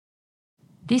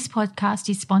This podcast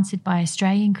is sponsored by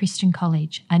Australian Christian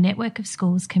College, a network of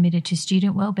schools committed to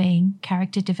student wellbeing,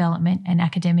 character development and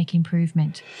academic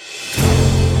improvement.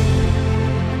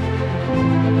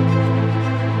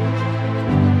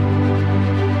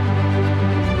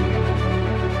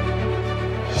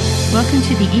 Welcome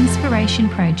to the Inspiration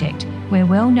Project, where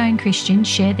well-known Christians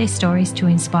share their stories to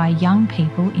inspire young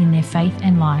people in their faith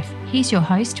and life. Here's your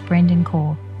host, Brendan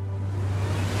Kaur.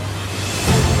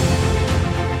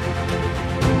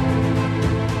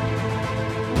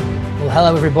 Well,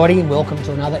 hello everybody and welcome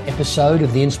to another episode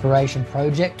of the Inspiration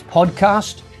Project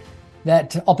podcast.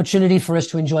 That opportunity for us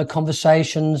to enjoy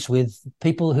conversations with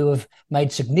people who have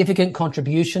made significant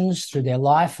contributions through their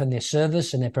life and their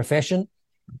service and their profession,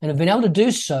 and have been able to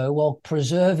do so while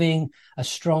preserving a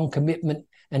strong commitment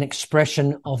and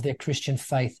expression of their Christian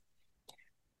faith.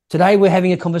 Today we're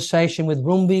having a conversation with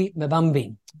Rumbi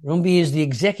Mabambe. Rumbi is the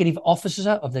Executive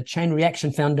Officer of the Chain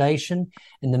Reaction Foundation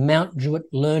and the Mount Druitt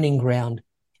Learning Ground.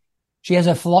 She has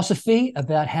a philosophy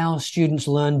about how students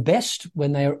learn best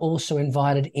when they are also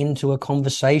invited into a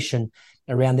conversation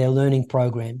around their learning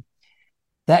program.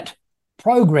 That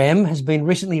program has been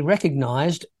recently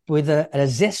recognised with a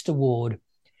Zest Award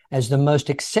as the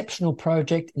most exceptional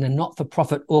project in a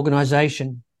not-for-profit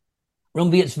organisation.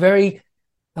 Rumbi, it's very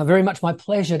much my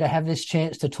pleasure to have this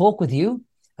chance to talk with you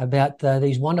about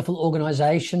these wonderful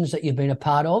organisations that you've been a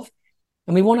part of.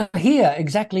 And we want to hear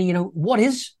exactly, what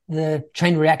is the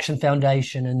Chain Reaction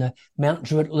Foundation and the Mount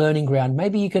Druitt Learning Ground?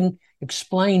 Maybe you can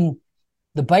explain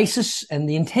the basis and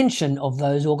the intention of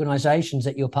those organisations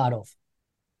that you're part of.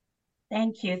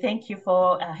 Thank you. Thank you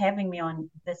for having me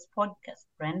on this podcast,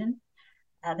 Brendan.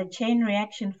 The Chain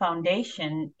Reaction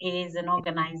Foundation is an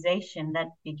organisation that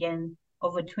began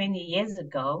over 20 years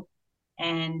ago,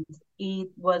 and it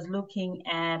was looking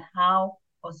at how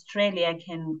Australia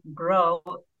can grow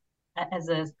as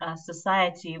a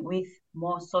society with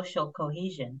more social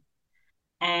cohesion.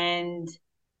 And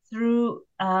through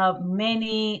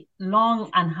many long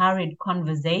unhurried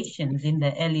conversations in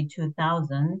the early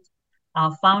 2000s,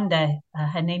 our founder,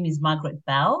 her name is Margaret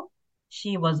Bell.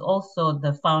 She was also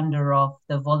the founder of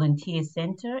the Volunteer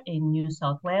Centre in New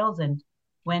South Wales and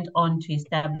went on to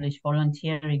establish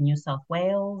Volunteering New South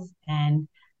Wales and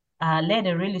led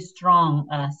a really strong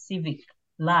civic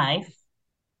life.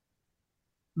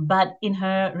 But in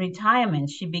her retirement,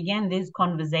 she began these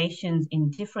conversations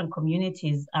in different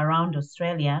communities around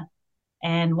Australia.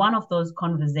 And one of those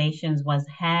conversations was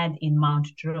had in Mount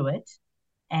Druitt.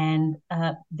 And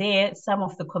there, some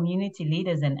of the community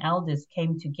leaders and elders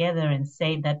came together and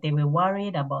said that they were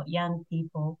worried about young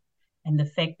people and the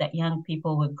fact that young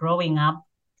people were growing up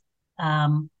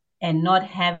and not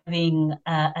having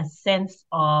a sense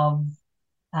of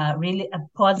really a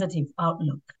positive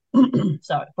outlook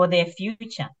for their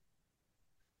future.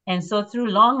 And so through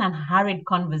long and hurried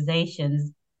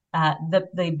conversations,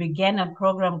 they began a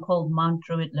program called Mount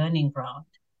Druitt Learning Ground.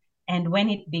 And when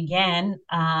it began,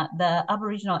 the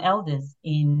Aboriginal elders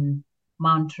in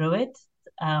Mount Druitt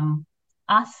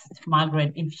asked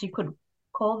Margaret if she could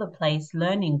call the place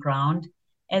Learning Ground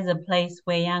as a place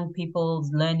where young people's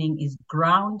learning is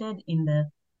grounded in the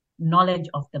knowledge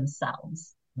of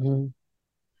themselves. Mm.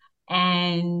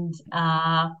 And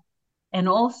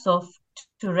also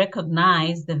to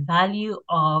recognize the value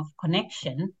of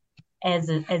connection as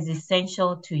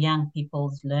essential to young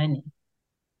people's learning.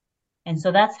 And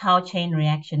so that's how Chain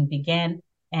Reaction began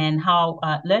and how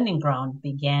Learning Ground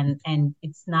began. And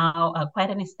it's now quite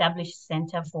an established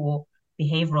center for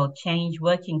behavioral change,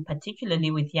 working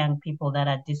particularly with young people that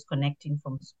are disconnecting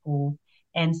from school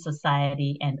and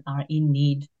society and are in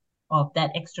need of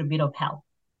that extra bit of help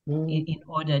in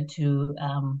order to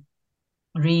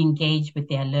re-engage with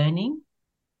their learning.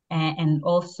 And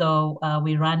also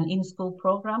we run in-school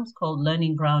programs called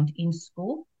Learning Ground in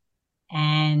School.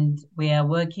 And we are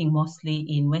working mostly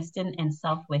in Western and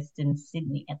Southwestern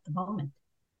Sydney at the moment.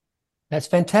 That's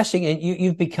fantastic. And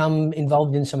you've become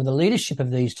involved in some of the leadership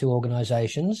of these two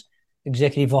organisations,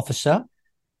 executive officer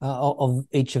of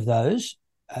each of those.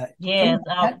 Yes,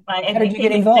 how did you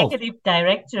get involved? Executive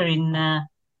director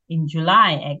in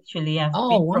July, actually. I've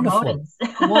been wonderful. promoted.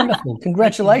 Wonderful.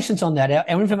 Congratulations on that.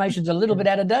 Our information's a little bit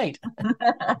out of date.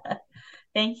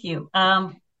 Thank you.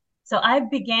 So I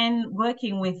began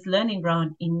working with Learning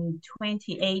Ground in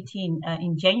 2018,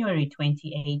 in January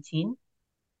 2018.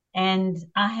 And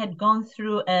I had gone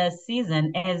through a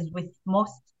season, as with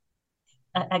most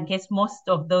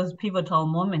of those pivotal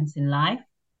moments in life.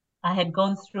 I had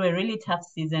gone through a really tough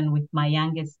season with my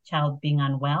youngest child being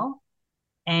unwell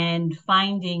and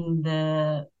finding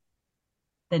the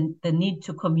need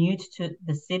to commute to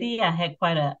the city. I had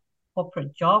quite a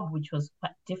corporate job, which was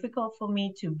quite difficult for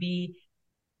me to be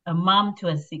a mom to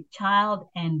a sick child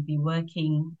and be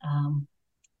working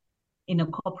in a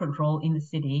corporate role in the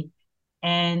city.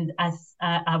 And as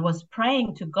I was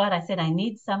praying to God, I said, I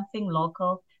need something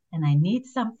local and I need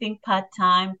something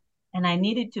part-time. And I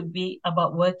needed to be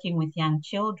about working with young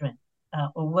children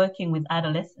or working with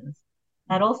adolescents.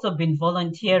 I'd also been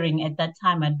volunteering at that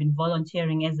time. I'd been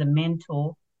volunteering as a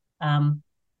mentor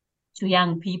to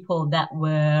young people that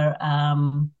were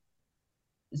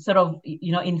sort of,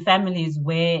 in families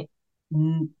where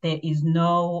there is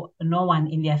no one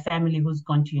in their family who's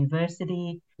gone to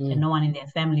university and no one in their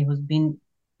family who's been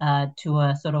to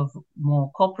a sort of more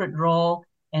corporate role.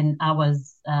 And I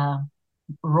was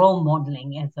role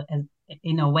modeling as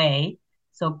in a way,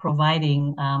 so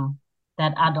providing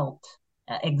that adult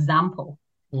example.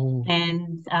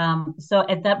 And so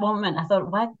at that moment, I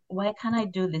thought, why can't I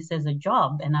do this as a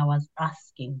job? And I was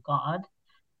asking God.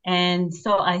 And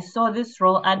so I saw this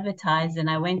role advertised and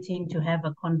I went in to have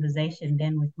a conversation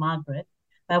then with Margaret.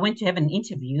 I went to have an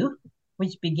interview,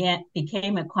 which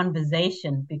became a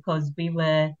conversation because we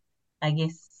were, I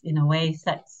guess, in a way,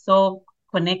 so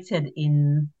connected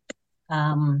in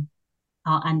our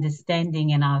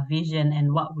understanding and our vision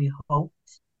and what we hoped.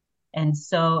 And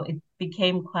so it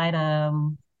became quite a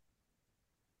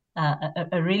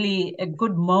really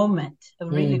good moment,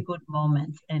 good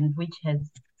moment, and which has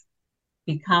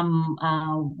become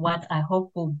what I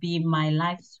hope will be my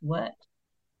life's work.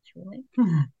 Truly.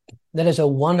 That is a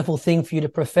wonderful thing for you to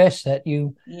profess, that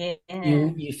you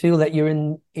feel that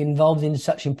you're involved in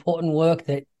such important work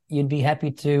that you'd be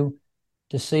happy to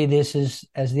see this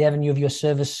as the avenue of your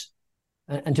service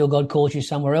until God calls you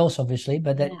somewhere else, obviously,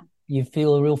 but that you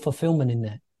feel a real fulfillment in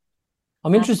that.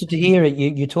 I'm interested to hear it.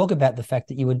 You talk about the fact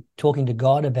that you were talking to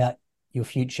God about your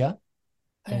future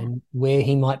and where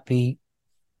he might be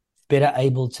better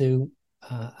able to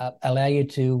allow you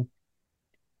to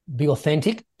be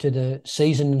authentic to the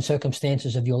season and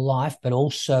circumstances of your life, but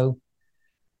also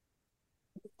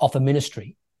offer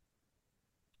ministry.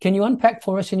 Can you unpack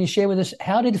for us, can you share with us,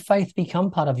 how did faith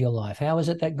become part of your life? How is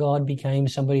it that God became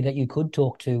somebody that you could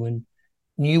talk to and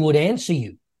knew would answer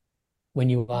you when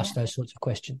you asked those sorts of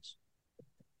questions?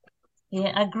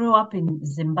 Yeah, I grew up in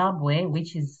Zimbabwe,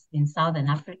 which is in Southern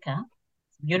Africa.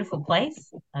 It's a beautiful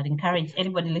place. I'd encourage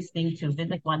anybody listening to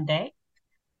visit one day.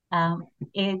 And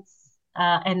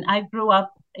I grew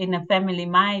up in a family.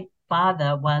 My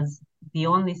father was the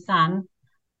only son,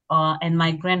 and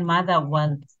my grandmother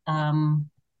was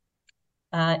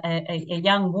a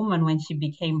young woman when she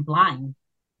became blind.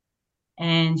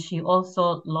 And she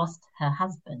also lost her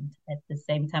husband at the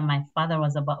same time. My father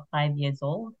was about 5 years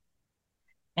old.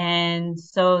 And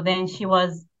so then she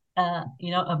was, a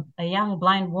young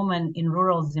blind woman in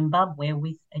rural Zimbabwe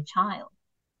with a child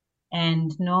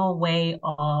and no way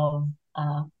of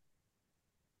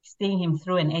seeing him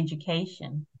through an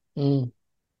education.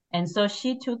 And so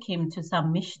she took him to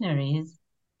some missionaries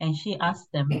and she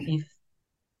asked them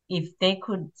if they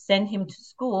could send him to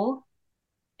school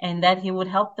and that he would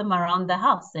help them around the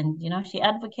house. And, she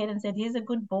advocated and said, he's a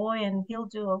good boy and he'll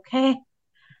do okay.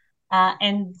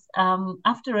 And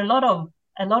after a lot of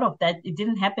that, it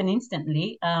didn't happen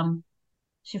instantly.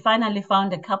 She finally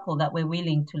found a couple that were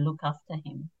willing to look after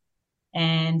him.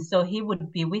 And so he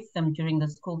would be with them during the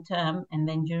school term. And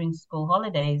then during school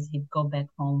holidays, he'd go back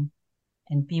home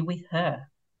and be with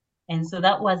her. And so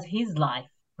that was his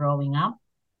life growing up.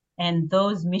 And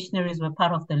those missionaries were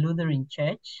part of the Lutheran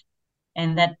church.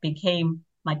 And that became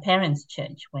my parents'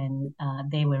 church when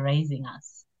they were raising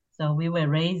us. So we were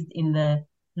raised in the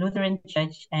Lutheran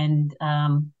church and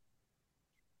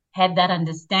had that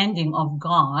understanding of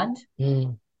God.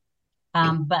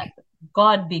 But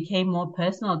God became more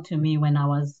personal to me when I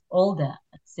was older.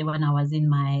 So when I was in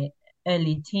my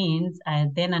early teens, I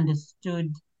then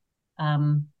understood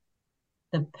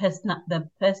the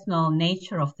personal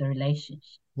nature of the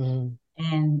relationship.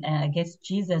 And I guess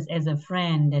Jesus as a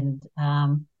friend and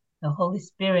the Holy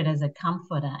Spirit as a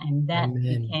comforter. And that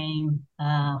became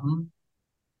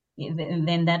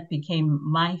then that became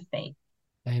my faith.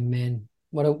 Amen.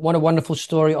 What a wonderful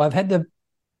story. I've had the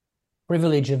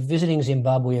privilege of visiting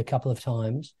Zimbabwe a couple of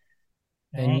times.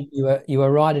 Right. And you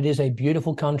are right, it is a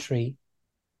beautiful country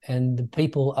and the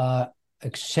people are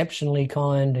exceptionally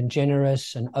kind and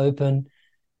generous and open,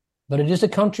 but it is a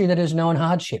country that has known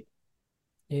hardship.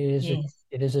 It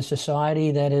is a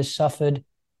society that has suffered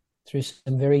through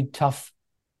some very tough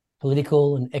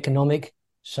political and economic,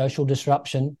 social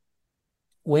disruption.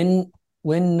 When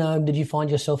did you find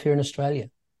yourself here in Australia?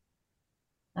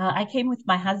 I came with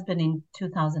my husband in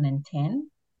 2010,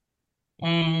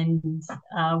 and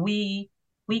we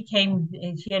we came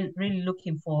here really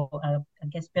looking for, I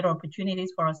guess, better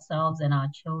opportunities for ourselves and our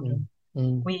children.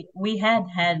 We had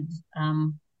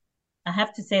I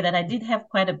have to say that I did have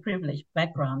quite a privileged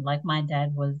background. Like my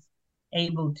dad was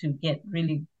able to get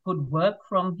really good work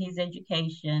from his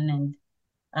education,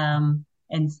 and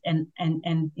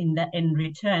in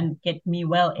return get me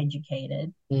well educated.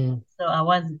 So I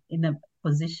was in a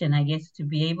position, I guess, to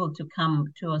be able to come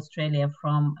to Australia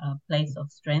from a place of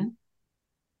strength.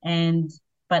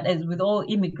 But as with all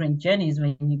immigrant journeys,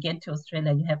 when you get to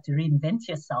Australia, you have to reinvent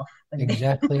yourself.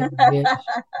 Exactly. Yes.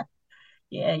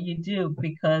 Yeah, you do,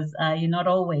 because you're not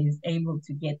always able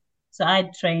to get. So I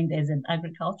trained as an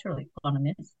agricultural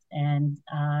economist, and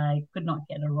I could not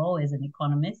get a role as an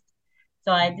economist.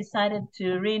 So I decided to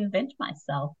reinvent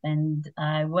myself, and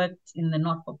I worked in the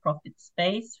not-for-profit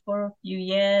space for a few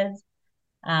years,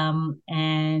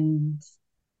 and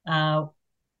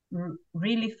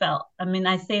really felt. I mean,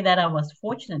 I say that I was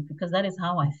fortunate because that is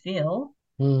how I feel.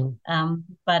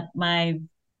 But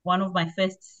one of my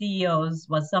first CEOs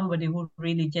was somebody who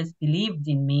really just believed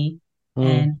in me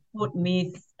and put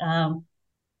me,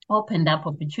 opened up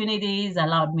opportunities,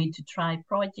 allowed me to try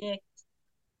projects,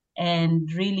 and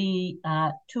really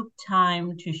took time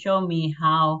to show me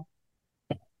how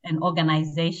an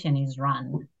organization is run.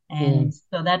 And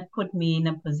so that put me in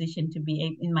a position to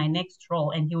be in my next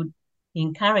role. And he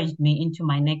encouraged me into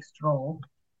my next role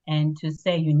and to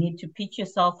say, you need to pitch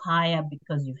yourself higher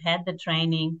because you've had the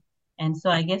training. And so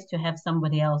I guess to have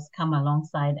somebody else come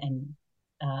alongside and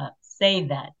say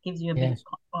that gives you a bit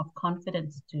of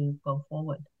confidence to go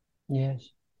forward.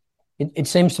 Yes. It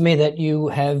seems to me that you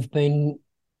have been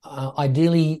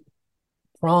ideally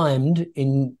primed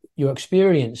in your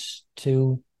experience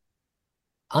to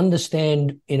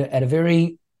understand at a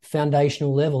very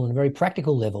foundational level and a very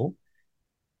practical level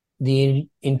the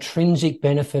intrinsic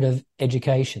benefit of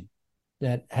education,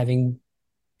 that having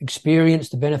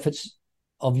experienced the benefits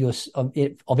of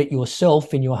it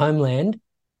yourself in your homeland,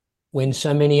 when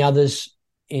so many others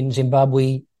in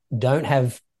Zimbabwe don't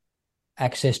have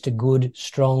access to good,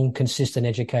 strong, consistent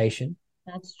education.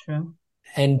 That's true.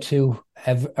 And to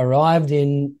have arrived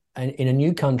in a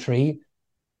new country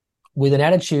with an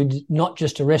attitude not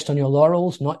just to rest on your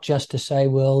laurels, not just to say,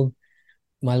 well,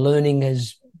 my learning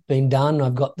has been done,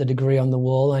 I've got the degree on the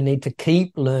wall, I need to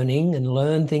keep learning and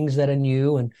learn things that are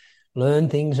new and learn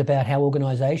things about how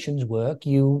organizations work.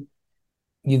 You've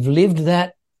lived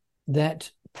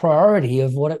that priority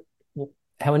of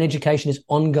how an education is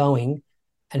ongoing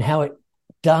and how it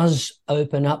does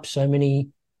open up so many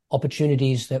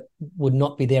opportunities that would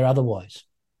not be there otherwise.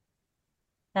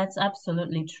 That's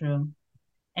absolutely true.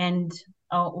 And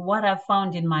what I've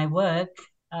found in my work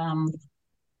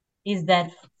is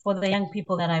that for the young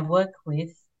people that I work with,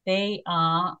 they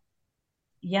are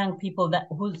young people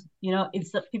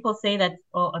people say that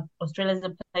Australia is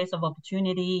a place of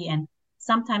opportunity, and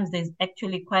sometimes there's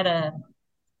actually quite a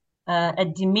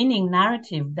demeaning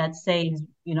narrative that says,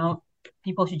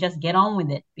 people should just get on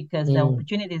with it because the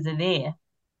opportunities are there.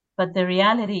 But the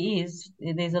reality is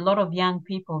there's a lot of young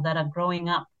people that are growing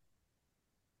up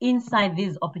inside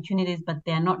these opportunities, but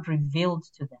they're not revealed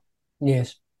to them.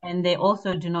 Yes. And they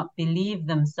also do not believe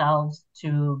themselves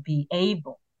to be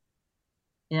able.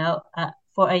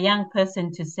 For a young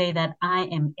person to say that I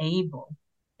am able,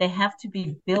 they have to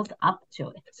be built up to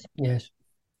it. Yes.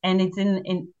 And it's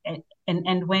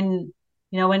and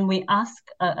when we ask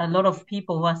a lot of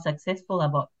people who are successful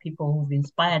about people who've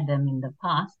inspired them in the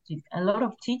past, a lot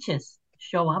of teachers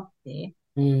show up there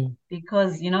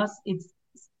because it's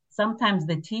sometimes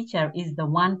the teacher is the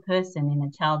one person in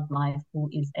a child's life who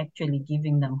is actually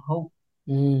giving them hope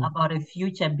about a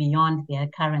future beyond their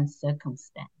current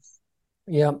circumstance.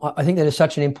 Yeah, I think that is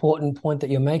such an important point that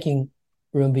you're making,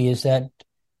 Rumbi, is that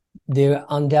there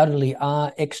undoubtedly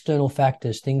are external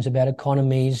factors, things about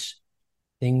economies,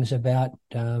 things about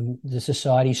the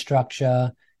society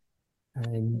structure,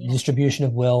 distribution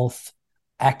of wealth,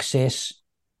 access.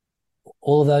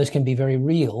 All of those can be very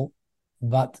real,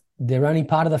 but they're only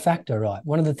part of the factor, right?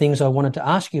 One of the things I wanted to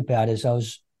ask you about is I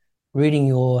was reading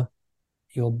your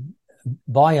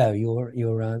bio,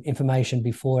 your information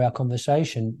before our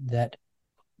conversation, that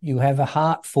you have a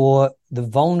heart for the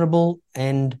vulnerable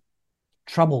and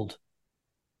troubled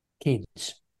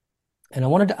kids. And I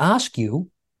wanted to ask you,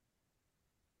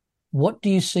 what do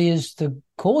you see as the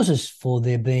causes for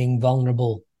there being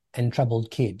vulnerable and troubled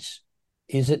kids?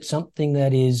 Is it something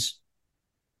that is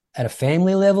at a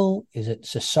family level? Is it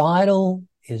societal?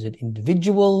 Is it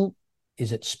individual?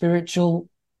 Is it spiritual?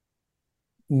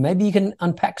 Maybe you can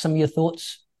unpack some of your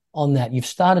thoughts on that. You've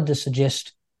started to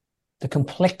suggest the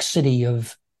complexity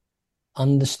of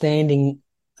understanding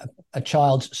a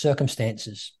child's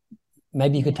circumstances.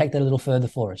 Maybe you could take that a little further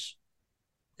for us.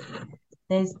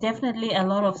 There's definitely a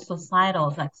lot of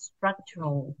societal, like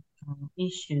structural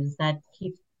issues that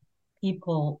keep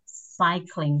people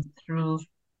cycling through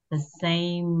the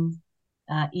same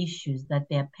issues that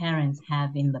their parents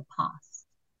have in the past.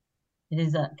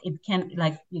 It can,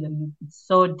 like, it's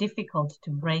so difficult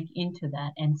to break into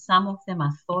that. And some of them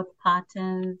are thought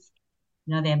patterns,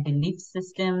 their belief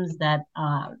systems that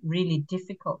are really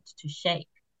difficult to shake.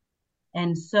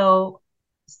 And so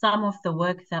some of the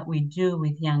work that we do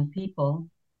with young people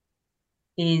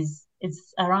it's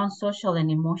around social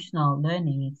and emotional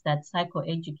learning. It's that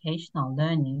psychoeducational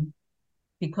learning,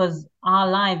 because our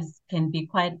lives can be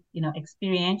quite,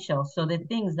 experiential. So the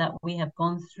things that we have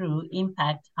gone through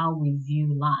impact how we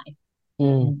view life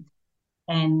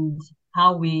and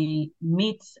how we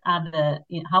meet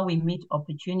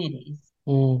opportunities.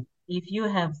 If you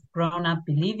have grown up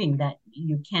believing that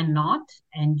you cannot,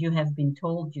 and you have been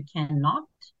told you cannot,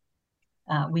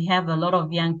 we have a lot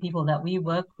of young people that we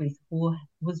work with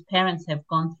whose parents have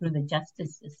gone through the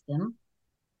justice system,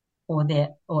 or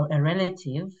a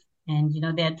relative, and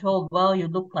they're told, well, you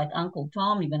look like Uncle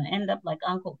Tom, you're going to end up like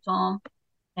Uncle Tom,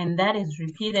 and that is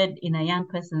repeated in a young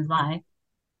person's life.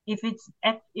 If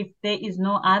there is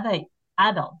no other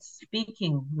adult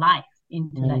speaking life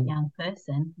into that young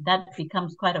person, that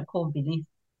becomes quite a core belief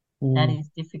that is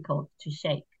difficult to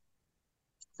shake.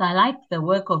 So I like the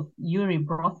work of Yuri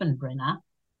Bronfenbrenner,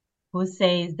 who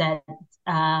says that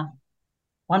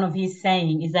one of his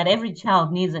saying is that every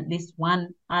child needs at least one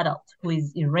adult who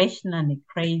is irrationally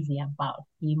crazy about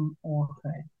him or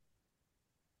her.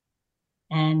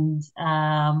 And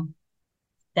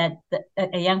that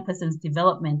a young person's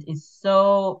development is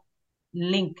so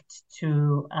linked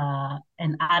to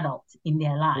an adult in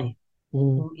their life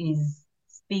who is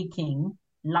speaking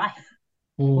life,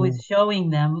 who is showing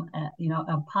them,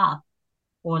 a path,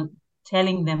 or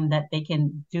telling them that they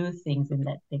can do things and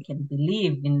that they can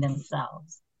believe in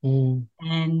themselves.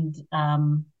 And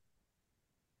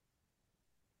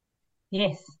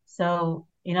yes, so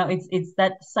it's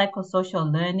that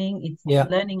psychosocial learning. It's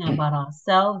learning about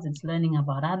ourselves, it's learning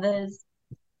about others,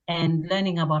 and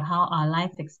learning about how our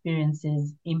life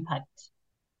experiences impact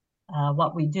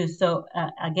what we do. So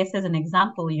I guess as an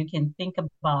example, you can think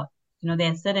about,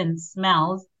 there are certain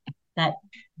smells that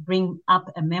bring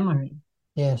up a memory.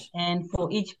 Yes. And for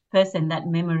each person, that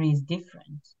memory is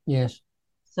different. Yes.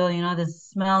 So, the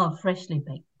smell of freshly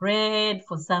baked bread,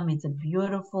 for some, it's a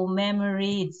beautiful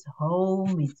memory. It's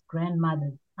home, it's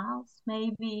grandmother's house,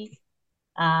 maybe.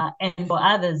 And for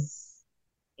others,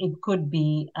 it could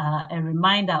be a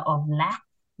reminder of lack.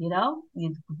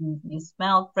 You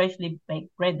smell freshly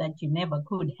baked bread that you never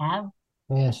could have.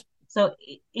 Yes. So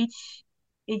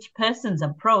each person's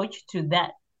approach to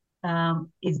that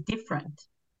is different.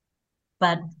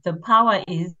 But the power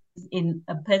is in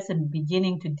a person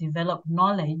beginning to develop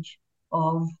knowledge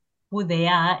of who they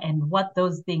are and what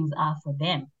those things are for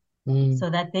them, so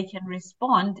that they can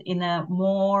respond in a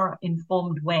more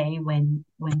informed way when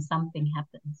something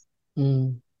happens.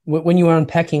 When you were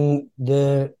unpacking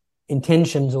the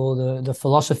intentions or the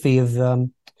philosophy of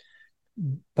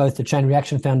both the Chain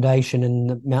Reaction Foundation and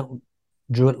the Mount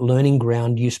Druitt Learning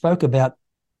Ground, you spoke about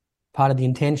part of the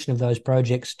intention of those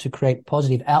projects to create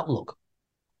positive outlook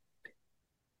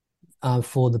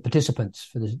for the participants,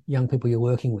 for the young people you're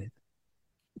working with.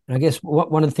 And I guess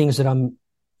one of the things that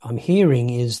I'm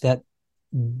hearing is that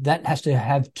has to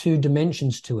have two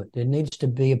dimensions to it. There needs to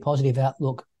be a positive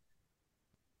outlook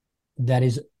that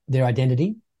is their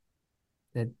identity,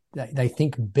 that they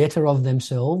think better of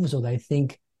themselves, or they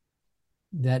think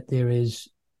that there is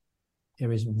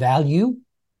value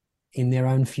in their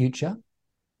own future.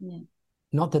 Yeah.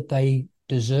 Not that they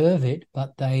deserve it,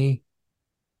 but they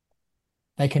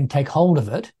can take hold of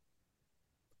it.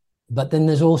 But then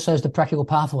there's also the practical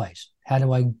pathways. How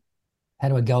do I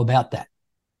go about that?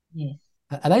 Yes.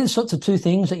 Are they the sorts of two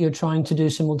things that you're trying to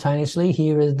do simultaneously?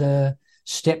 Here are the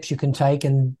steps you can take,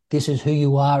 and this is who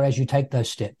you are as you take those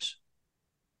steps.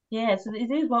 Yeah, so it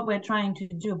is what we're trying to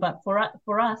do. But for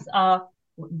us,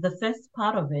 the first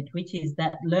part of it, which is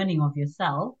that learning of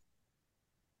yourself,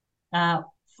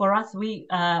 for us,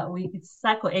 it's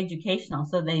psychoeducational.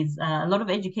 So there's a lot of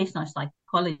educational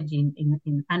psychology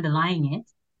in underlying it.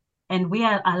 And we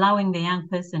are allowing the young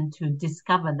person to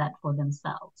discover that for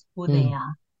themselves, who they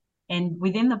are. And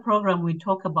within the program, we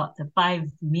talk about the 5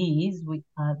 me's,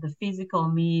 the physical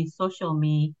me, social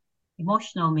me,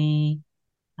 emotional me,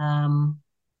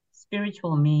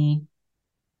 spiritual me,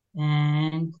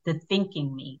 and the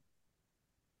thinking me.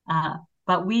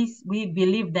 But we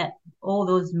believe that all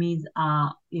those me's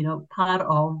are, part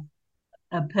of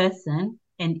a person,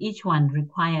 and each one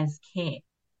requires care.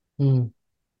 Mm.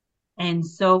 And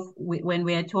so when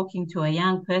we are talking to a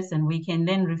young person, we can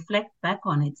then reflect back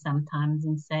on it sometimes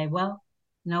and say, well,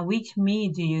 now which me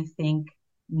do you think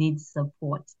needs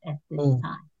support at this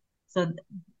time? So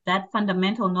that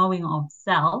fundamental knowing of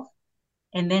self,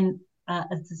 and then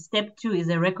step two is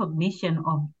a recognition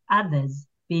of others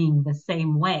being the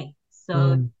same way.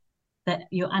 So that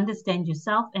you understand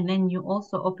yourself, and then you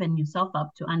also open yourself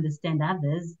up to understand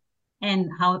others and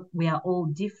how we are all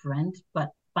different, but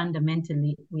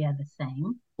fundamentally we are the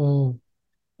same.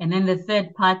 And then the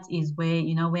third part is where,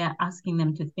 you know, we are asking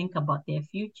them to think about their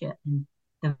future and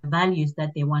the values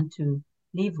that they want to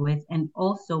live with. And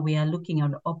also we are looking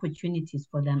at opportunities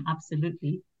for them.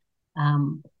 Absolutely.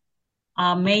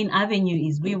 Our main avenue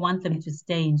is we want them to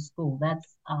stay in school.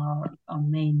 That's our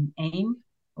main aim.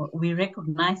 We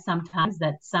recognize sometimes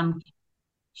that some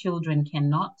children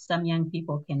cannot, some young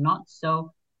people cannot.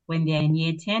 So when they're in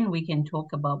year 10, we can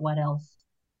talk about what else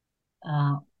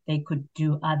they could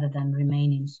do other than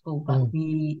remain in school. But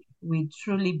we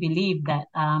truly believe that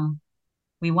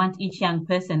we want each young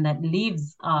person that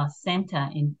leaves our center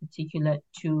in particular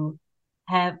to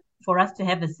have, for us to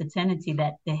have a certainty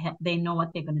that they know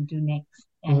what they're going to do next,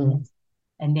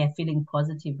 and they're feeling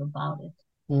positive about it.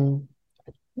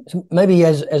 So maybe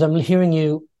as I'm hearing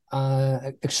you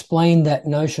explain that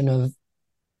notion of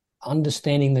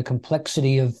understanding the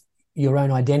complexity of your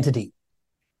own identity,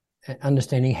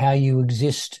 understanding how you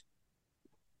exist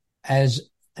as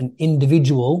an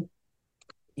individual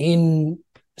in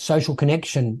social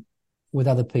connection with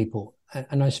other people.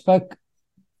 And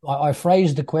I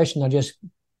phrased the question I just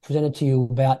presented to you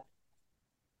about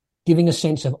giving a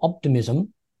sense of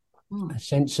optimism, a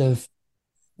sense of,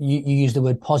 you use the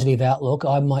word positive outlook.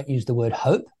 I might use the word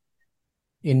hope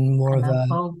in more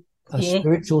of a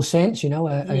spiritual sense, you know,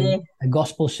 a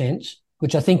gospel sense,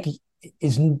 which I think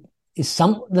is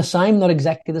some the same, not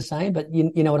exactly the same, but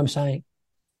you know what I'm saying.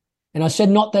 And I said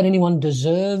not that anyone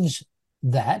deserves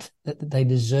that they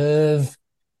deserve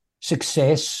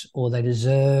success or they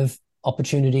deserve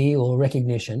opportunity or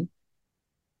recognition,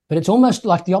 but it's almost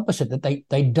like the opposite, that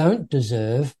they don't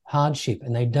deserve hardship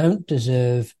and they don't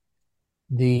deserve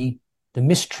the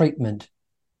mistreatment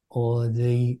or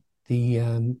the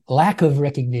lack of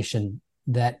recognition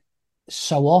that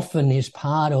so often is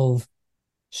part of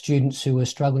students who are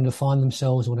struggling to find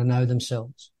themselves or to know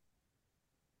themselves.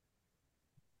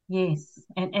 Yes,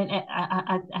 and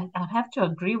I have to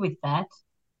agree with that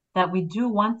we do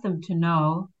want them to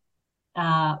know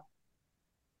that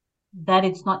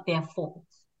it's not their fault.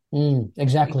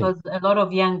 Exactly. Because a lot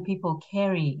of young people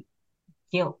carry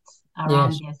guilt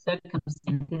around their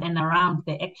circumstances and around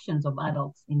the actions of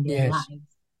adults in their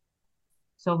lives.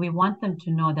 So we want them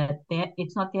to know that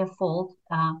it's not their fault,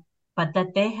 but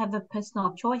that they have a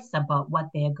personal choice about what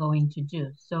they are going to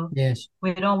do. So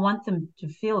we don't want them to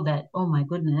feel that, oh my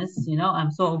goodness, you know,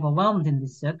 I'm so overwhelmed in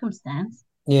this circumstance.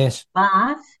 Yes.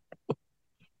 But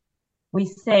we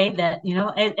say that, you know,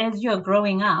 as you're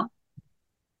growing up,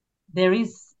 there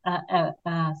is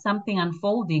something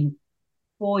unfolding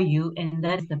for you, and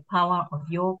that is the power of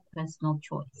your personal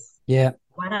choice. Yeah.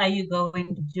 What are you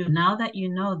going to do now that you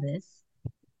know this?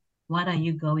 What are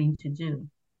you going to do?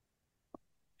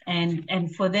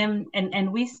 And for them,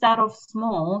 and we start off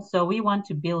small, so we want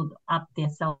to build up their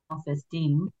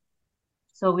self-esteem.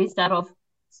 So we start off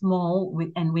small,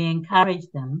 and we encourage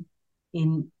them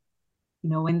in, you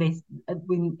know, when they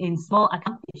in small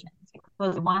accomplishments,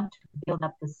 because we want to build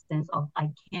up the sense of I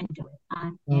can do it,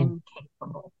 I am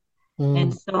capable.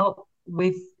 And so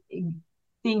with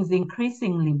things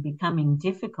increasingly becoming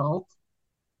difficult,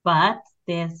 but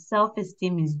their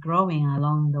self-esteem is growing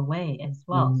along the way as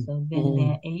well. So then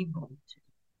they're able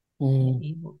to.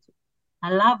 I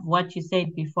love what you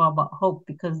said before about hope,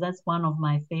 because that's one of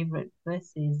my favorite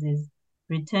verses is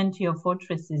return to your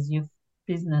fortresses, you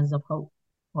prisoners of hope,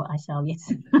 or I shall yet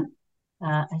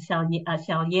I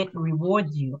shall yet reward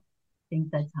you. I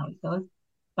think that's how it goes.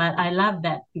 But I love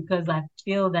that because I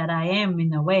feel that I am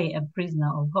in a way a prisoner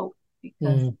of hope,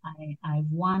 because I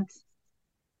want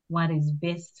what is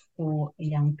best for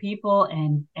young people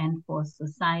and for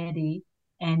society.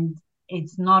 And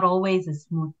it's not always a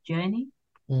smooth journey.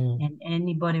 And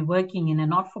anybody working in a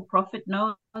not-for-profit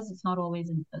knows it's not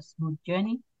always a smooth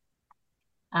journey.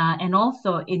 And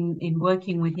also in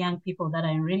working with young people that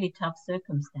are in really tough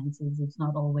circumstances, it's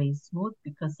not always smooth,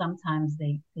 because sometimes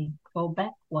they go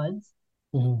backwards,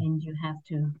 and you have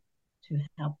to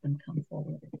help them come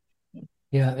forward.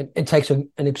 Yeah, it takes an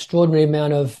extraordinary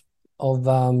amount of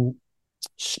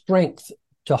strength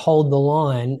to hold the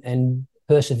line and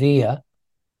persevere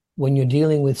when you're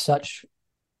dealing with such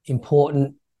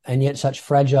important and yet such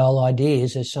fragile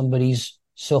ideas as somebody's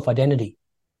self-identity,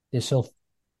 their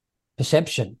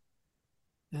self-perception.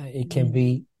 It can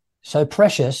be so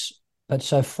precious, but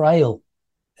so frail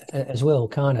as well,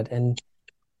 can't it? And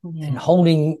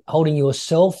holding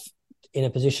yourself in a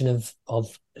position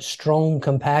of strong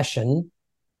compassion,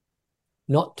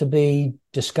 not to be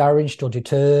discouraged or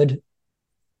deterred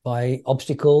by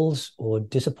obstacles or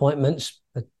disappointments,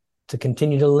 but to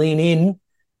continue to lean in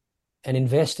and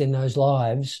invest in those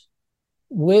lives.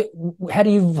 How do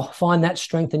you find that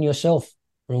strength in yourself,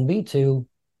 Rumbi, to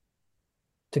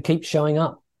keep showing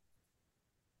up?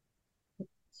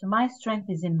 So my strength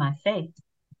is in my faith,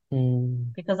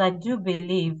 because I do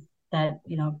believe that,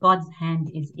 God's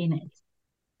hand is in it.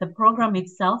 The program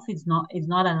itself is not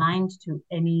aligned to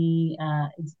any.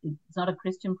 It's not a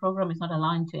Christian program. It's not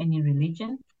aligned to any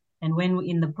religion. And when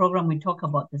in the program we talk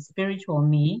about the spiritual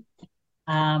me,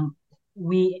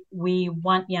 we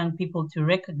want young people to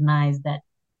recognize that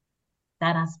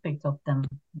aspect of them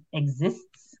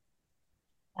exists.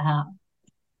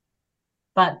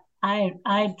 But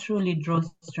I truly draw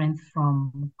strength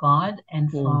from God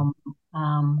and from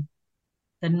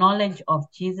the knowledge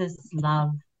of Jesus'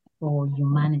 love for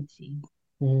humanity,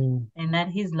 and that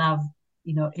his love,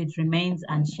 it remains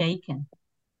unshaken.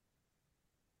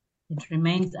 It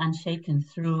remains unshaken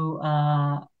through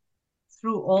all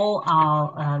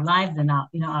our lives and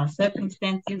our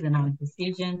circumstances and our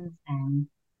decisions. And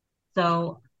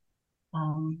so,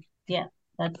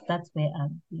 that's where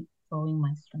I'm throwing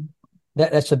my strength.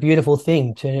 That's a beautiful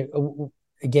thing to,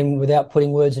 again, without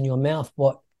putting words in your mouth,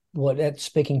 what that's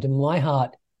speaking to my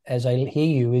heart as I hear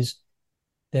you is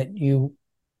that you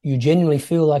genuinely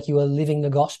feel like you are living the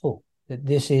gospel, that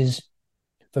this is,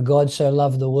 for God so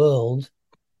loved the world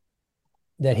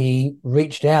that he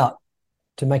reached out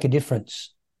to make a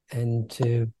difference and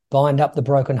to bind up the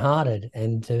brokenhearted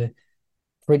and to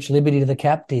preach liberty to the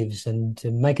captives and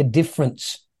to make a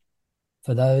difference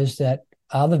for those that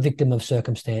are the victim of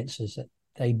circumstances, that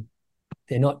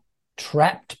they're not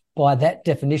trapped by that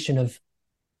definition of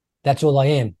that's all I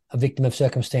am, a victim of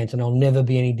circumstance, and I'll never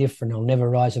be any different, I'll never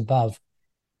rise above.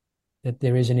 That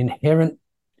there is an inherent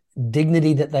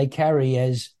dignity that they carry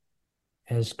as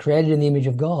created in the image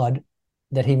of God,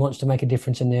 that he wants to make a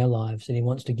difference in their lives, and he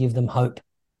wants to give them hope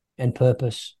and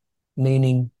purpose,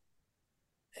 meaning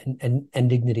and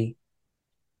dignity.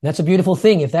 And that's a beautiful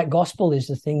thing. If that gospel is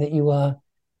the thing that you are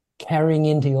carrying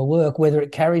into your work, whether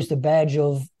it carries the badge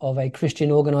of a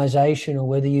Christian organization or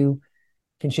whether you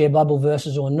can share Bible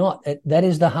verses or not, that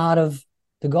is the heart of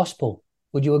the gospel.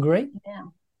 Would you agree? Yeah,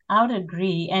 I would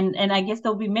agree. And I guess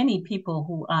there'll be many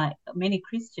people many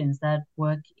Christians that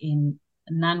work in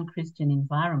non-Christian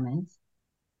environments.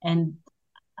 And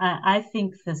I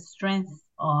think the strength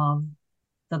of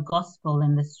the gospel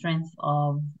and the strength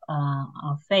of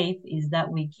our faith is that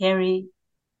we carry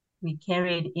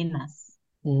it in us.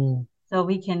 So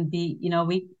we can be,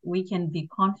 we can be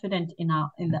confident in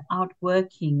the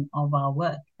outworking of our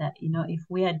work, that, if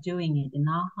we are doing it in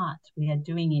our heart, we are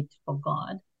doing it for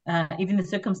God. Even the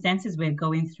circumstances we're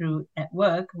going through at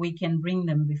work, we can bring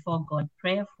them before God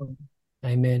prayerfully.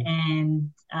 Amen.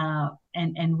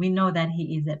 And we know that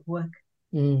he is at work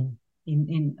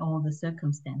in all the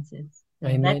circumstances.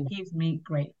 Amen. That gives me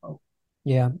great hope.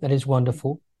 Yeah, that is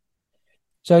wonderful.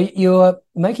 So you're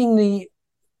making the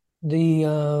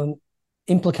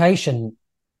implication,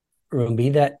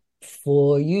 Rumbi, that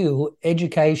for you,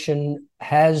 education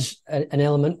has an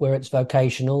element where it's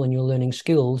vocational and you're learning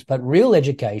skills, but real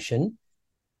education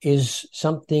is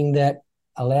something that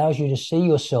allows you to see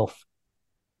yourself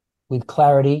with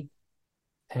clarity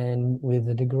and with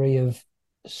a degree of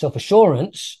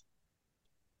self-assurance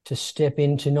to step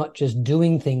into not just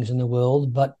doing things in the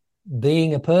world, but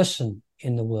being a person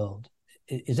in the world.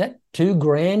 Is that too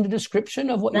grand a description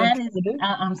of what you're trying to do?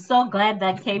 I'm so glad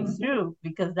that came through,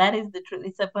 because that is the truth.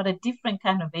 It's about a different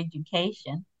kind of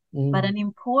education, but an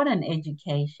important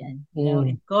education.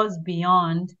 It goes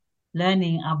beyond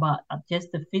learning about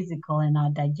just the physical and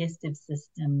our digestive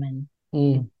system, and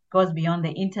it goes beyond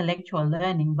the intellectual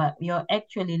learning, but you're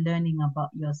actually learning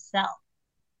about yourself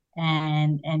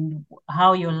and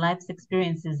how your life's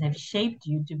experiences have shaped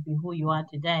you to be who you are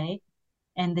today,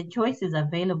 and the choices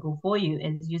available for you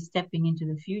as you're stepping into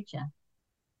the future.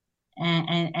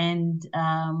 And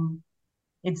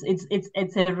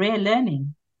it's a rare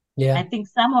learning. Yeah. I think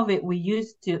some of it we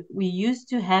used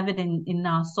to have it in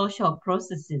our social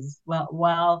processes.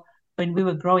 While when we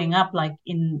were growing up, like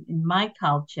in my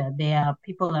culture, there are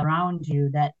people around you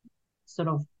that sort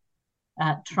of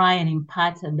try and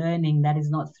impart a learning that is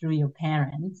not through your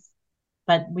parents,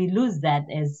 but we lose that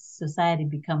as society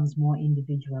becomes more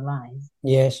individualized.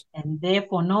 Yes. And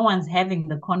therefore, no one's having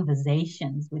the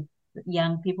conversations with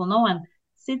young people. No one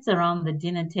sits around the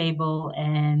dinner table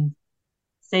and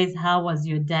says, how was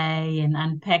your day? And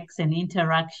unpacks an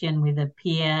interaction with a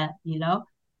peer,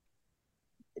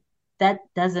 that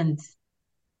doesn't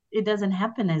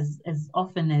happen as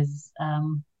often as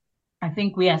I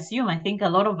think we assume. I think a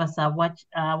lot of us are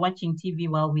watching TV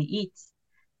while we eat,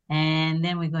 and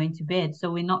then we're going to bed.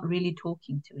 So we're not really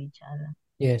talking to each other.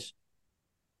 Yes.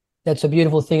 That's a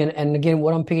beautiful thing. And again,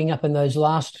 what I'm picking up in those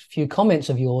last few comments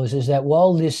of yours is that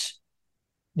while this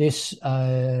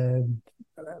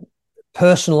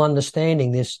personal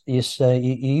understanding, you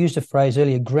used a phrase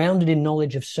earlier, grounded in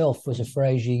knowledge of self was a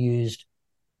phrase you used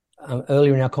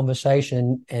earlier in our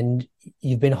conversation, and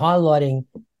you've been highlighting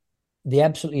the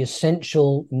absolutely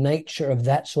essential nature of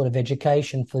that sort of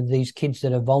education for these kids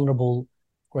that are vulnerable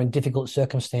or in difficult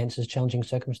circumstances, challenging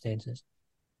circumstances.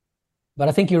 But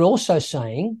I think you're also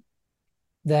saying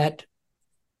that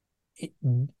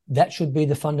that should be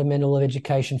the fundamental of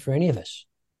education for any of us,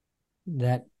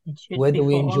 that whether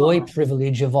we enjoy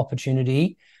privilege of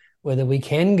opportunity, whether we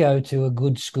can go to a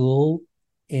good school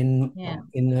in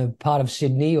a part of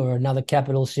Sydney or another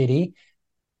capital city,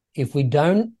 if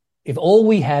all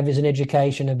we have is an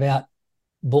education about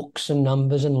books and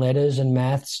numbers and letters and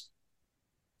maths,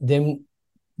 then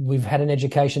we've had an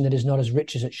education that is not as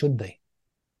rich as it should be.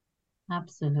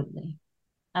 Absolutely.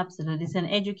 Absolutely. It's an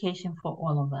education for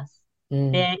all of us.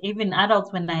 Even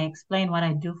adults, when I explain what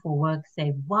I do for work,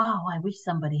 say, wow, I wish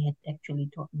somebody had actually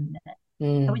taught me that.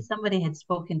 I wish somebody had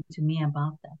spoken to me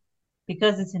about that,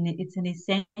 because it's an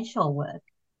essential work.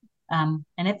 And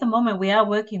at the moment, we are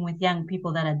working with young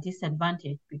people that are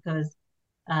disadvantaged, because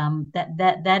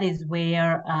that is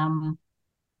where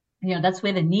that's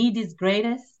where the need is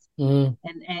greatest,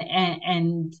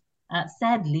 and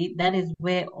sadly, that is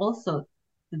where also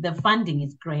the funding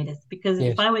is greatest. Because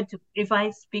Yes. if I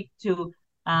speak to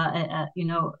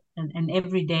an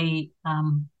everyday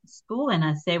school, and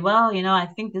I say, well, I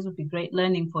think this would be great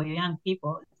learning for young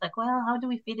people, it's like, well, how do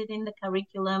we fit it in the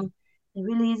curriculum? There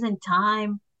really isn't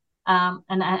time.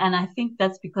 And I think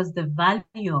that's because the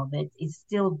value of it is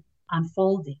still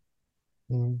unfolding.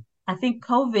 I think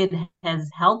COVID has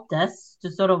helped us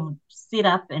to sort of sit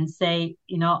up and say,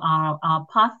 our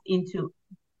path into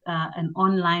an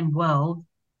online world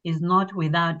is not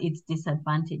without its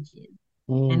disadvantages.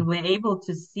 And we're able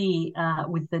to see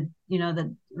with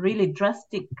the really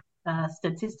drastic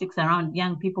statistics around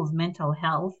young people's mental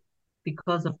health,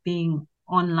 because of being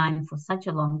online for such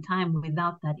a long time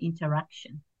without that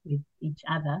interaction with each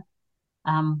other.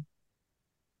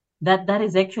 That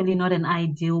is actually not an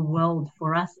ideal world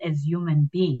for us as human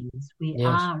beings. We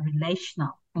are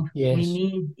relational. Yes. We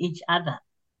need each other.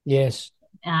 Yes.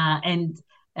 And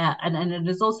it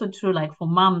is also true, like for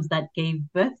moms that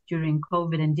gave birth during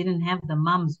COVID and didn't have the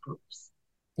moms groups.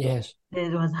 Yes.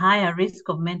 There was higher risk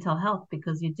of mental health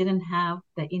because you didn't have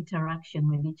the interaction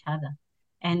with each other.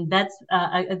 And that's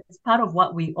it's part of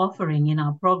what we're offering in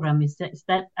our program, is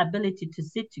that ability to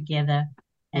sit together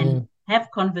and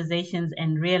have conversations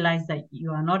and realize that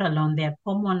you are not alone. There are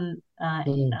common,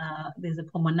 there's a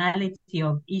commonality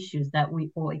of issues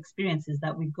or experiences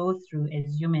that we go through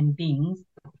as human beings,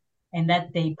 and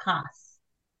that they pass.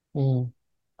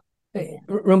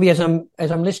 Rumbi,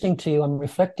 as I'm listening to you, I'm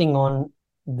reflecting on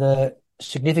the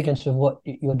significance of what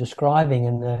you're describing,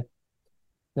 and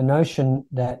the notion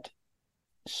that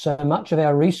so much of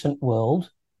our recent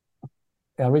world,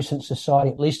 our recent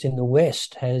society, at least in the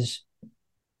West, has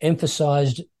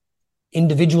emphasized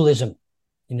individualism.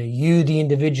 You, the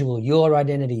individual, your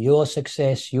identity, your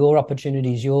success, your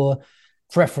opportunities, your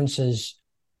preferences,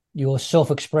 your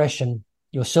self-expression,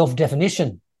 your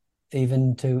self-definition,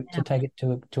 even to take it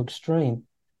to extreme.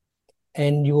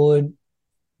 And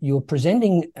you're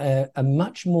presenting a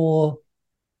much more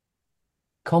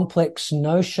complex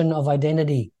notion of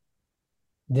identity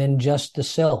than just the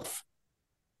self,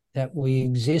 that we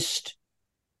exist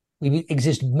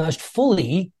most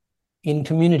fully in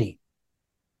community.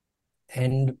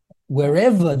 And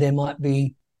wherever there might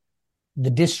be the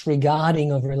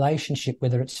disregarding of relationship,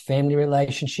 whether it's family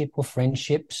relationship or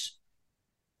friendships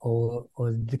or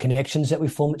the connections that we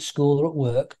form at school or at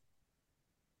work,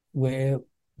 where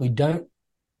we don't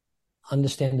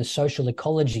understand the social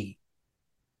ecology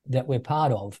that we're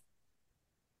part of,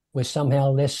 we're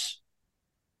somehow less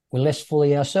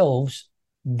fully ourselves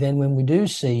than when we do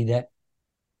see that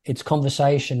it's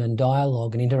conversation and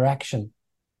dialogue and interaction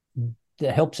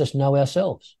that helps us know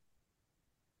ourselves.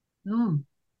 And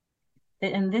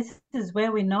this is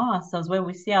where we know ourselves, where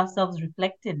we see ourselves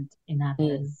reflected in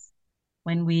others.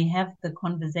 when we have the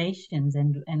conversations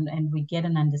and we get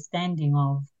an understanding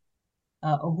of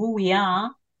who we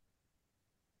are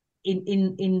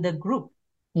in the group,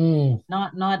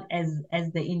 not as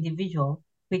the individual.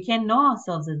 We can know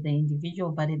ourselves as the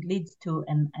individual, but it leads to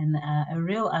a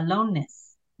real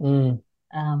aloneness. And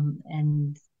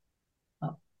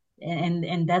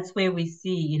that's where we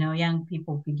see, young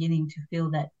people beginning to feel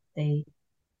that they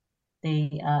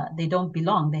don't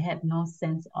belong. They have no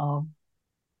sense of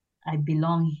I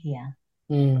belong here,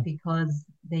 because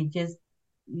they just,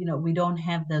 we don't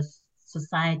have the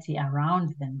society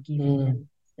around them giving them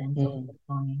a sense of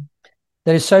belonging.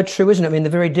 That is so true, isn't it? I mean, the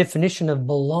very definition of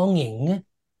belonging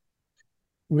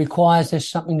requires there's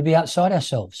something to be outside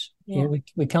ourselves. Yeah.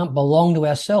 We can't belong to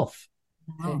ourselves.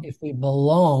 No. If we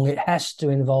belong, it has to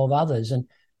involve others. And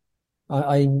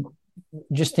I'm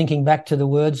just thinking back to the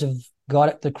words of God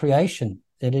at the creation,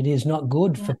 that it is not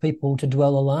good for people to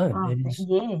dwell alone. It is,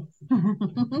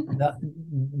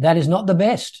 that is not the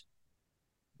best.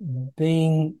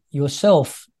 Being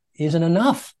yourself isn't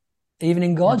enough, even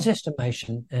in God's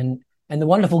estimation. And the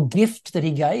wonderful gift that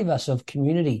he gave us of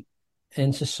community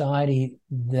and society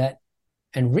that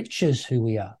enriches who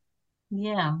we are.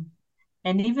 Yeah.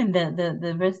 And even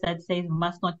the verse that says we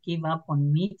must not give up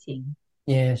on meeting.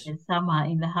 Yes. And some are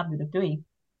in the habit of doing.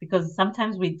 Because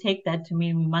sometimes we take that to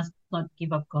mean we must not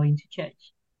give up going to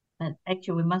church. But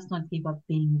actually we must not give up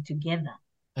being together.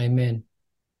 Amen.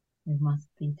 We must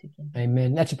be together.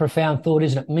 Amen. That's a profound thought,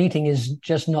 isn't it? Meeting is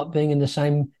just not being in the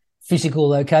same physical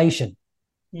location.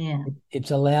 Yeah. It's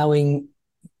allowing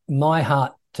my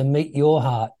heart to meet your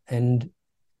heart and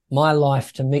my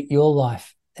life to meet your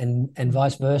life and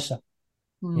vice versa.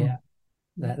 Yeah.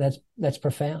 That's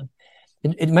profound.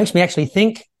 It makes me actually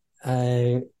think,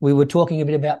 we were talking a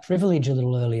bit about privilege a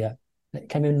little earlier. That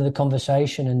came into the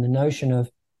conversation, and the notion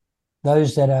of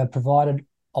those that are provided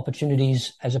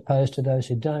opportunities as opposed to those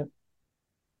who don't.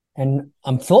 And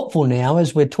I'm thoughtful now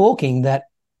as we're talking that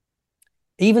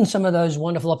even some of those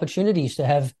wonderful opportunities to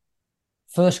have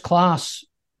first class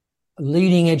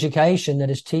leading education that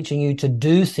is teaching you to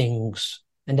do things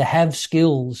and to have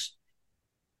skills,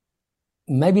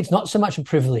 maybe it's not so much a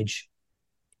privilege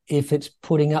if it's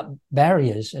putting up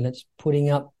barriers and it's putting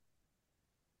up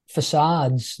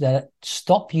facades that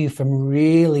stop you from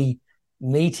really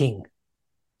meeting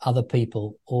other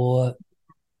people or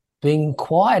being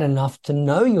quiet enough to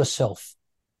know yourself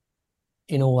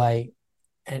in a way.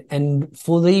 And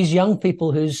for these young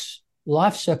people whose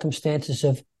life circumstances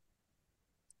have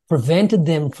prevented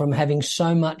them from having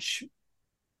so much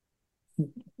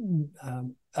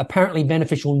apparently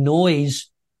beneficial noise,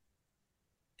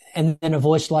 and then a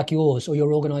voice like yours or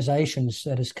your organizations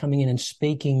that is coming in and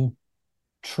speaking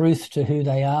truth to who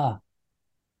they are,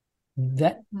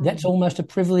 that's almost a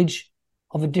privilege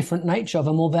of a different nature, of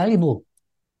a more valuable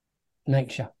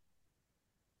nature.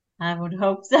 I would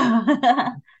hope so.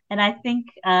 And I think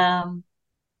that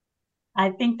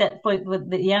for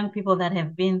the young people that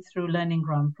have been through learning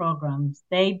ground programs,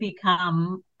 they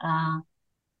become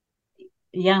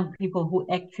young people who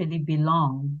actually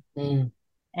belong.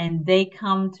 And they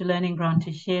come to Learning Ground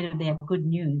to share their good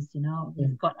news.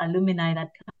 We've got alumni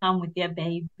that come with their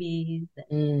babies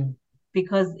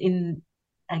because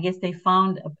I guess they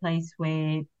found a place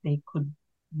where they could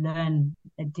learn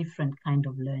a different kind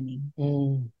of learning.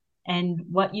 And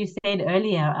what you said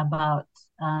earlier about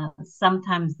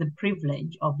sometimes the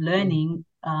privilege of learning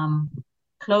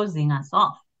closing us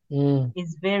off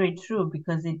is very true,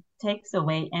 because it takes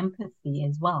away empathy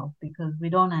as well, because we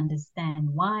don't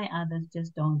understand why others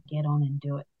just don't get on and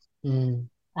do it.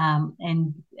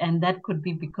 And that could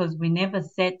be because we never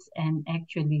sat and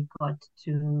actually got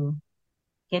to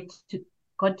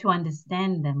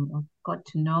understand them or got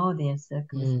to know their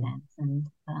circumstance. And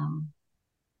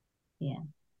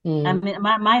I mean,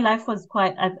 my life was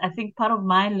quite, I think part of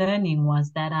my learning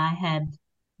was that I had,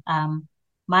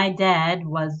 my dad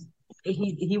was,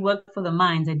 he worked for the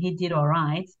mines and he did all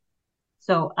right.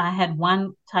 So I had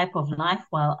one type of life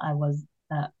while I was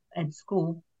at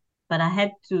school, but I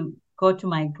had to go to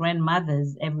my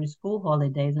grandmother's every school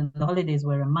holidays, and the holidays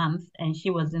were a month, and she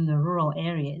was in the rural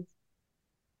areas.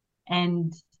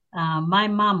 And my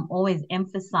mom always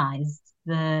emphasized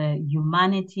the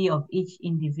humanity of each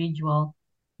individual,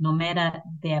 no matter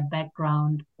their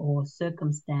background or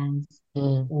circumstance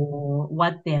or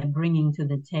what they're bringing to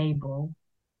the table.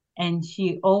 And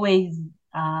she always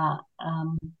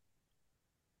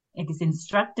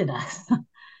instructed us,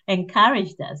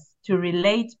 encouraged us to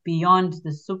relate beyond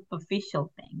the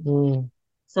superficial things.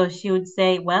 So she would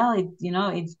say, well,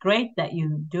 it's great that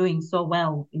you're doing so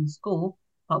well in school,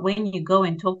 but when you go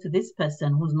and talk to this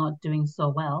person who's not doing so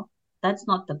well, that's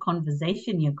not the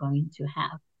conversation you're going to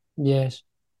have. Yes.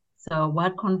 So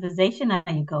what conversation are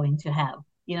you going to have?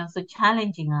 So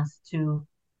challenging us to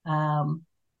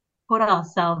put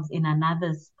ourselves in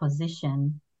another's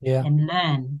position Yeah. and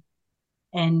learn,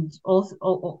 and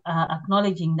also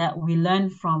acknowledging that we learn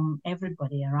from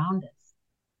everybody around us.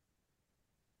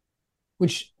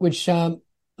 Which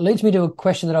leads me to a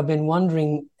question that I've been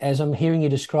wondering as I'm hearing you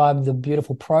describe the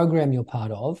beautiful program you're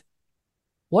part of.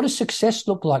 What does success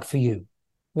look like for you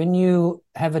when you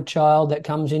have a child that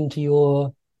comes into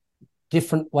your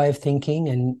different way of thinking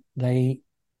and they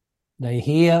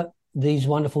hear these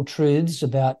wonderful truths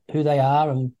about who they are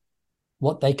and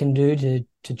what they can do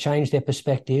to change their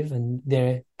perspective and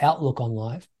their outlook on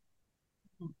life?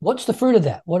 What's the fruit of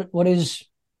that? What is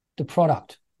the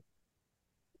product?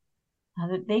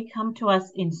 They come to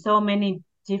us in so many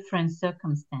different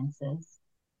circumstances.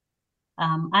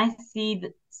 I see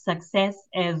success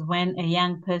as when a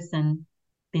young person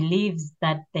believes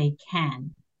that they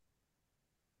can.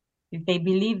 If they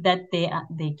believe that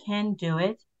they can do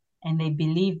it, and they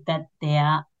believe that they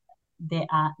are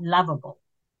lovable.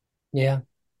 Yeah.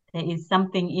 There is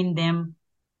something in them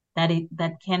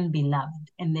that can be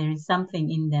loved, and there is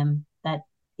something in them that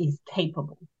is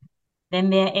capable. Then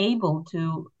they're able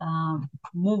to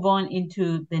move on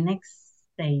into the next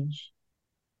stage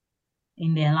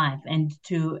in their life and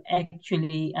to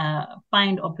actually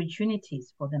find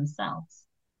opportunities for themselves.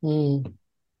 Mm.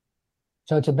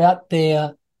 So it's about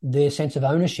their sense of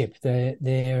ownership,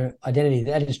 their identity.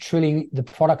 That is truly the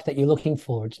product that you're looking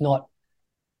for. It's not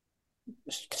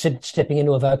stepping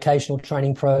into a vocational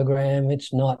training program.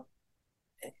 It's not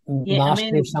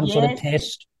mastery of some sort of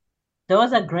test.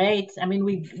 Those are great. I mean,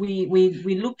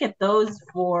 we look at those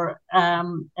for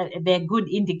they're good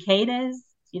indicators.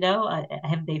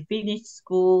 Have they finished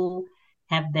school?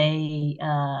 Have they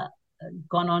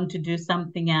gone on to do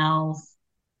something else?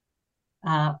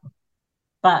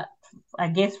 But I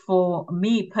guess for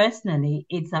me personally,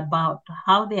 it's about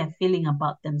how they are feeling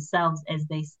about themselves as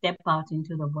they step out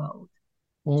into the world.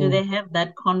 Do they have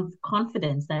that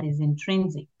confidence that is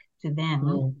intrinsic to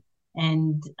them?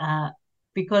 And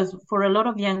because for a lot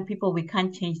of young people, we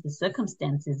can't change the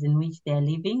circumstances in which they're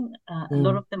living. A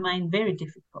lot of them are in very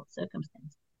difficult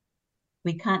circumstances.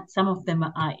 We can't, some of them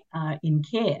are in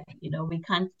care, we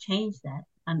can't change that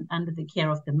under the care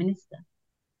of the minister.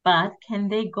 But can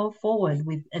they go forward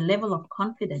with a level of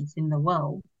confidence in the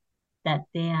world that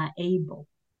they are able?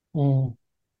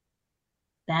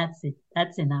 That's it.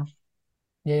 That's enough.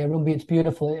 Yeah, Rumbi, it's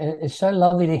beautiful. It's so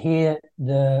lovely to hear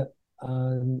the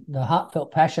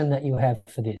heartfelt passion that you have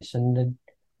for this, and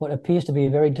what appears to be a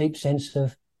very deep sense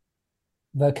of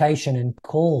vocation and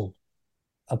call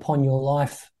upon your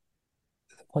life,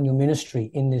 upon your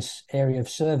ministry in this area of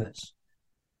service.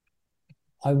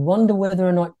 I wonder whether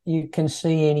or not you can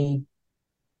see any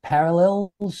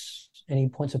parallels, any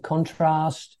points of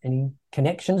contrast, any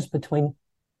connections between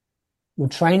your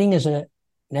training as an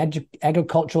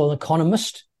agricultural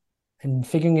economist and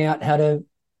figuring out how to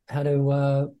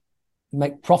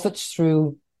make profits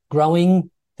through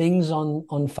growing things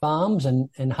on farms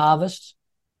and harvests,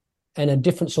 and a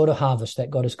different sort of harvest that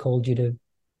God has called you to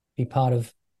be part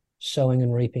of, sowing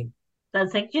and reaping.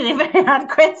 That's actually a very hard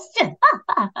question.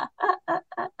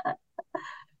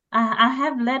 I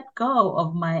have let go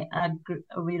of my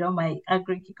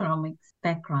agri-economics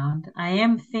background. I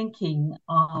am thinking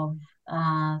of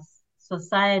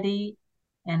society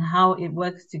and how it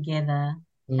works together.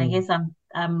 I guess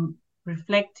I'm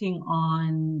reflecting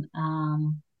on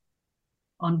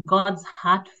God's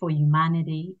heart for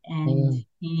humanity and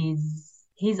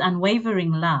his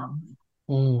unwavering love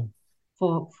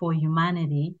for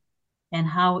humanity and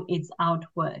how it's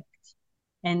outworked.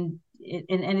 And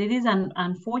it is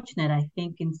unfortunate, I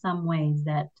think, in some ways,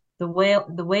 that the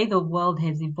way the world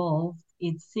has evolved,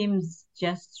 it seems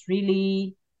just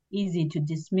really easy to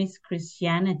dismiss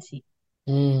Christianity.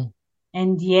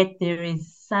 And yet there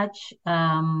is such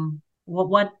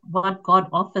what God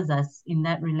offers us in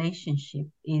that relationship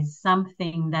is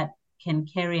something that can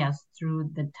carry us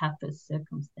through the toughest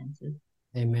circumstances.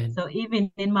 Amen. So even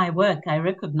in my work, I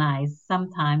recognize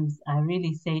sometimes I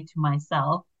really say to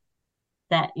myself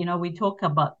that, we talk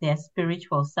about their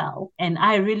spiritual self, and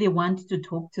I really want to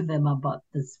talk to them about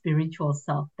the spiritual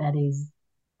self that is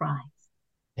Christ.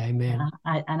 Amen.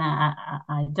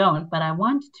 I don't, but I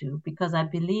want to, because I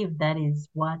believe that is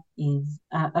what is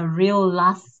a real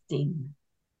lasting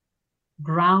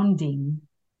grounding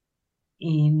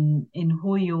in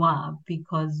who you are,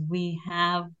 because we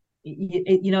have,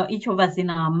 each of us in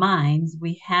our minds,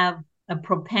 we have a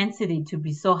propensity to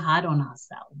be so hard on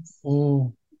ourselves.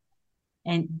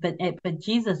 But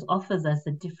Jesus offers us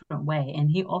a different way, and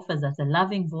he offers us a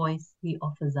loving voice. He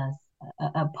offers us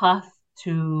a path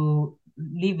to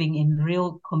living in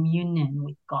real communion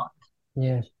with God.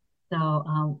 Yes.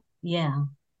 So yeah.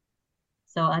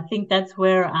 So I think that's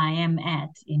where I am at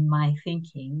in my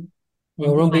thinking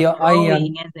Well, and in Rumbi, my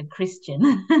growing as a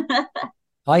Christian.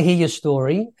 I hear your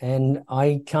story, and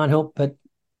I can't help but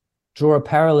draw a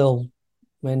parallel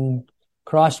when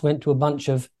Christ went to a bunch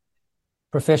of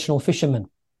professional fishermen,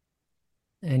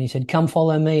 and he said, "Come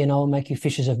follow me, and I will make you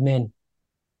fishers of men."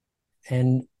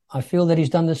 And I feel that he's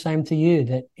done the same to you,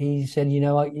 that he said, you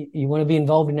want to be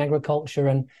involved in agriculture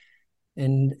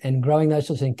and growing those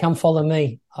sorts of things. Come follow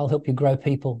me. I'll help you grow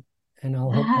people, and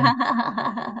I'll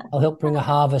help bring a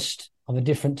harvest of a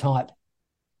different type.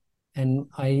 And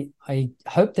I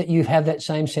hope that you have that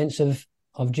same sense of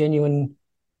genuine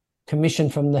commission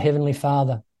from the Heavenly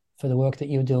Father for the work that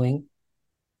you're doing.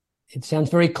 It sounds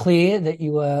very clear that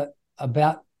you are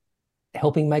about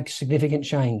helping make significant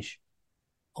change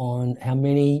on how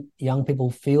many young people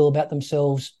feel about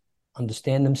themselves,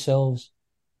 understand themselves,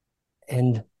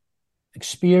 and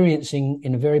experiencing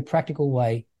in a very practical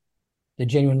way the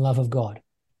genuine love of God.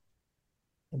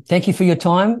 Thank you for your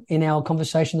time in our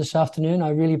conversation this afternoon. I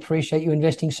really appreciate you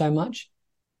investing so much,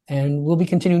 and we'll be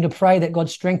continuing to pray that God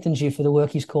strengthens you for the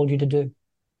work he's called you to do.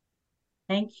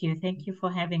 Thank you. Thank you for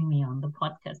having me on the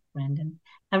podcast, Brandon.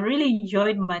 I really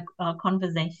enjoyed my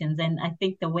conversations, and I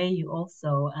think the way you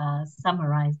also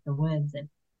summarized the words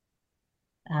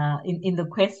in the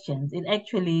questions, it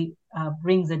actually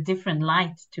brings a different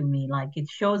light to me. Like it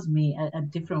shows me a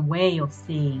different way of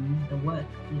seeing the work,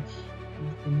 which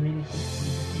has been really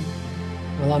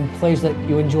good. Well, I'm pleased that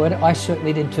you enjoyed it. I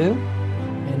certainly did too.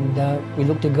 And we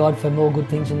look to God for more good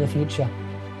things in the future.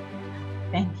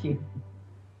 Thank you.